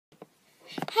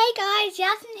Hey guys,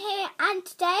 Yasmin here, and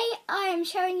today I am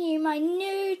showing you my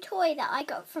new toy that I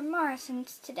got from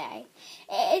Morrison's today.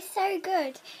 It is so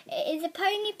good. It is a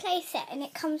pony playset and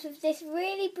it comes with this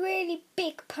really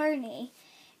big pony.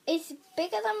 It's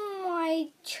bigger than my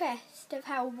chest of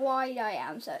how wide I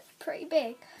am, so it's pretty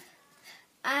big.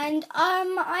 And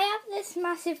I have this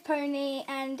massive pony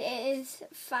and it is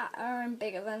fatter and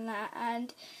bigger than that,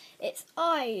 and its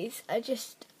eyes are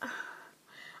just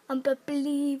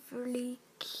unbelievably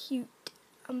cute.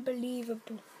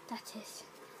 Unbelievable. That is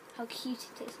how cute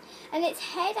it is. And its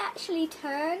head actually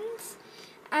turns,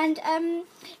 and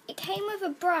it came with a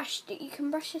brush that you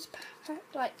can brush its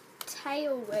like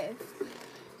tail with,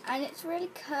 and it's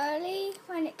really curly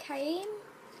when it came,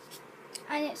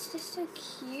 and it's just so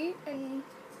cute. And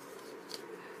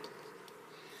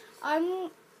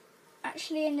I'm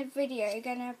actually in the video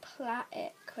gonna plait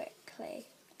it quickly,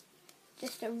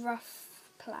 just a rough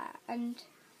plait, and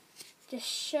just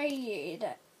show you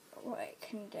that what it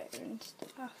can do and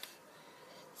stuff.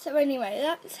 So anyway,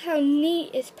 that's how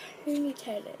neat its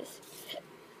ponytail is.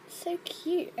 So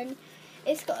cute, and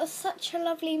it's got such a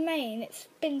lovely mane. It's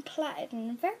been plaited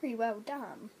and very well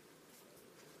done.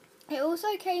 It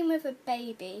also came with a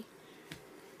baby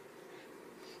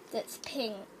that's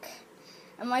pink,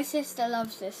 and my sister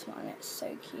loves this one. It's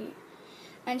so cute.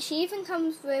 And she even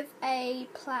comes with a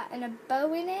plait and a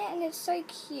bow in it, and it's so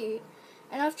cute.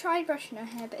 And I've tried brushing her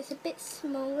hair, but it's a bit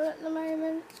small at the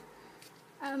moment.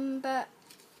 But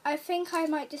I think I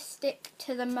might just stick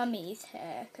to the mummy's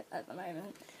hair at the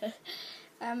moment.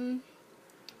 And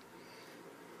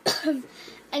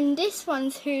this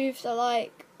one's hooves are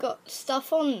like got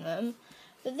stuff on them,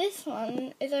 but this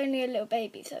one is only a little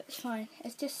baby, so it's fine.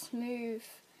 It's just smooth.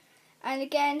 And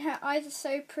again, her eyes are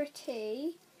so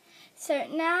pretty. So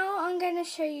now I'm going to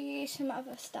show you some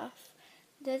other stuff.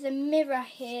 There's a mirror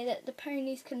here that the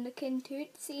ponies can look into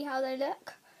to see how they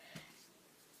look.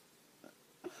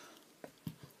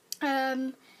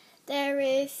 There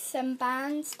is some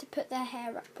bands to put their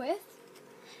hair up with.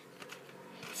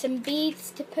 Some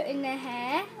beads to put in their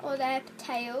hair or their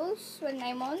tails when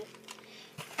they want.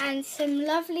 And some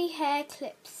lovely hair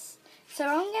clips. So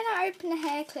I'm going to open the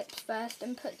hair clips first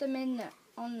and put them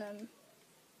on them.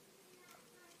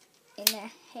 In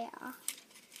their hair.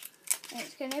 And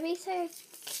it's going to be so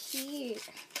cute.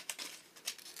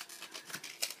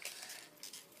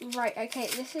 Right, okay,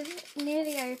 this is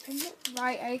nearly open.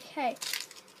 Right, okay.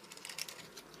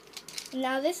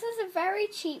 Now this is a very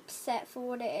cheap set for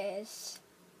what it is.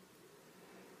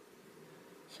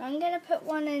 So I'm going to put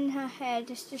one in her hair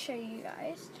just to show you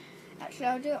guys. Actually,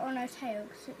 I'll do it on her tail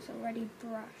because it's already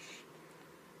brushed.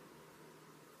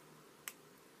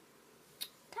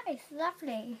 That is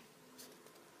lovely.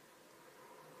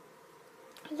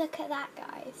 Look at that,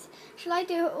 guys. Shall I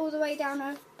do it all the way down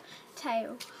her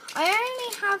tail? I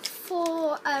only have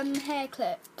 4 hair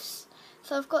clips.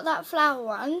 So I've got that flower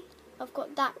one. I've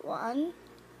got that one.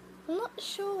 I'm not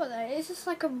sure though. It's just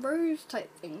like a rose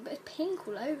type thing, but it's pink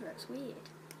all over. It's weird.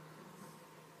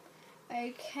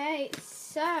 Okay,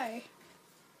 so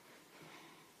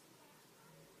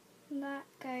that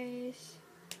goes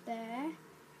there.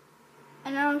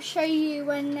 And I'll show you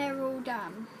when they're all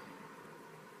done.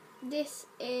 This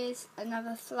is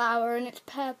another flower and it's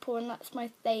purple, and that's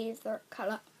my favourite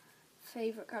colour.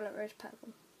 Favourite colour is purple.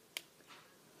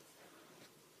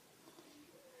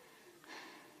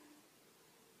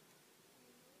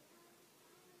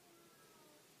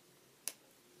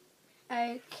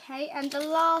 Okay, and the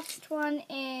last one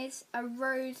is a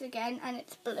rose again, and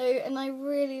it's blue, and I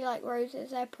really like roses.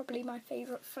 They're probably my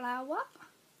favourite flower.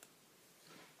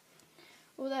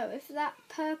 Although, if that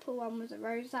purple one was a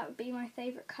rose, that would be my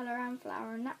favourite colour and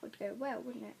flower, and that would go well,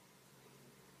 wouldn't it?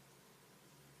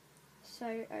 So,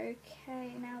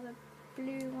 okay, now the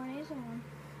blue one is on.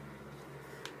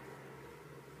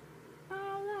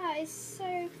 Oh, that is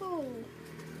so cool.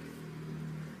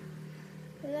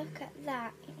 Look at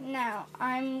that. Now,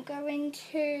 I'm going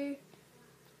to,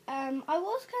 I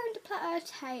was going to put her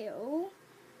tail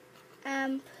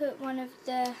and put one of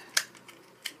the,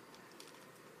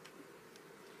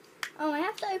 oh, I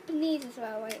have to open these as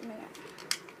well. Wait a minute.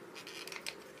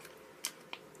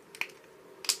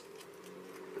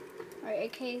 Right,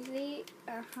 okay,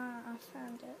 I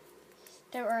found it.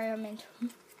 Don't worry, I'm into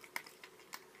them.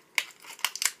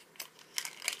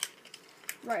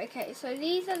 Right, okay, so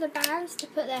these are the bands to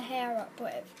put their hair up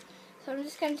with. So I'm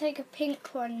just going to take a pink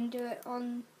one and do it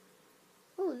on.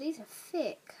 Oh, these are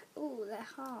thick. Oh, they're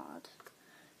hard.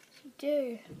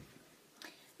 Do.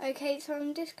 Okay, so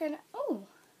I'm just going to, oh.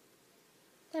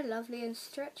 They're lovely and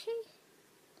stretchy.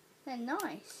 They're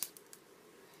nice.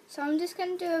 So I'm just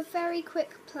going to do a very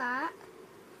quick plait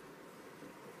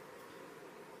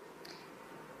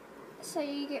So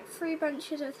you get 3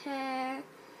 bunches of hair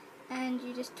and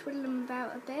you just twiddle them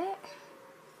about a bit.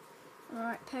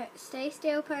 Alright, stay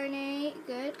still, pony.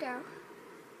 Good girl.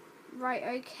 Right,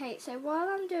 okay, so while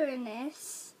I'm doing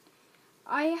this,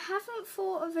 I haven't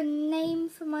thought of a name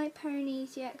for my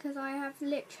ponies yet because I have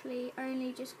literally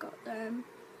only just got them.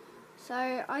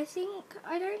 So I think,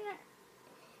 I don't know,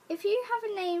 if you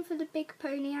have a name for the big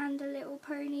pony and the little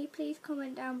pony, please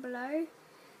comment down below.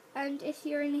 And if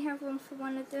you only have one for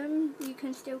one of them, you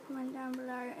can still comment down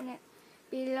below and it'd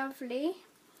be lovely.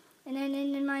 And then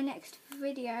in my next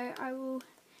video, I will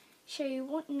show you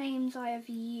what names I have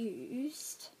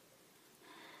used.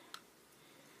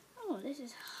 Oh, this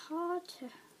is hard to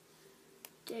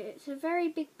do. It's a very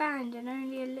big band and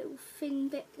only a little thin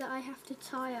bit that I have to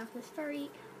tie up. It's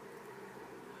very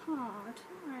hard.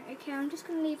 Right, okay, I'm just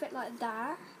going to leave it like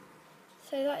that.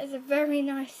 So that is a very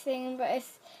nice thing, but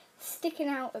it's sticking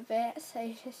out a bit,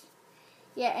 so just,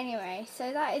 yeah, anyway,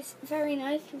 so that is very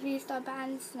nice. We've used our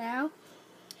bands now,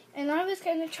 and I was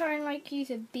going to try and like use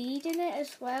a bead in it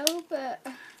as well, but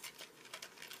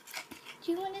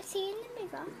do you want to see in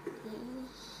the mirror?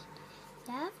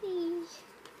 Lovely.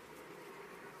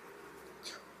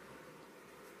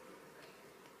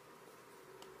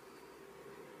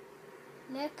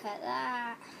 Look at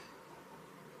that.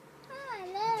 I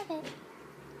love it.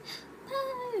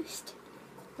 Post.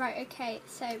 Right, okay,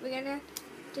 so we're going to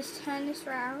just turn this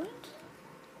round.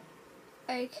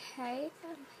 Okay,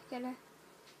 I'm going to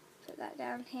put that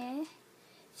down here.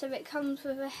 So it comes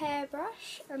with a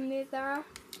hairbrush and with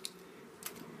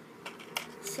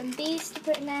some beads to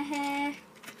put in their hair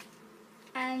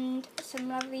and some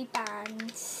lovely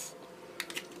bands.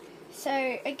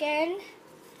 So again,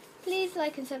 please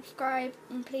like and subscribe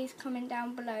and please comment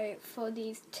down below for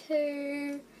these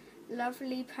 2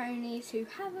 lovely ponies who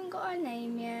haven't got a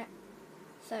name yet.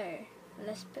 So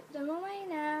let's put them away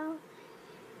now.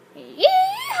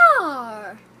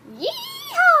 Yeehaw!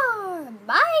 Yeehaw!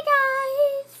 Bye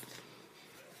guys!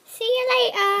 See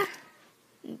you later!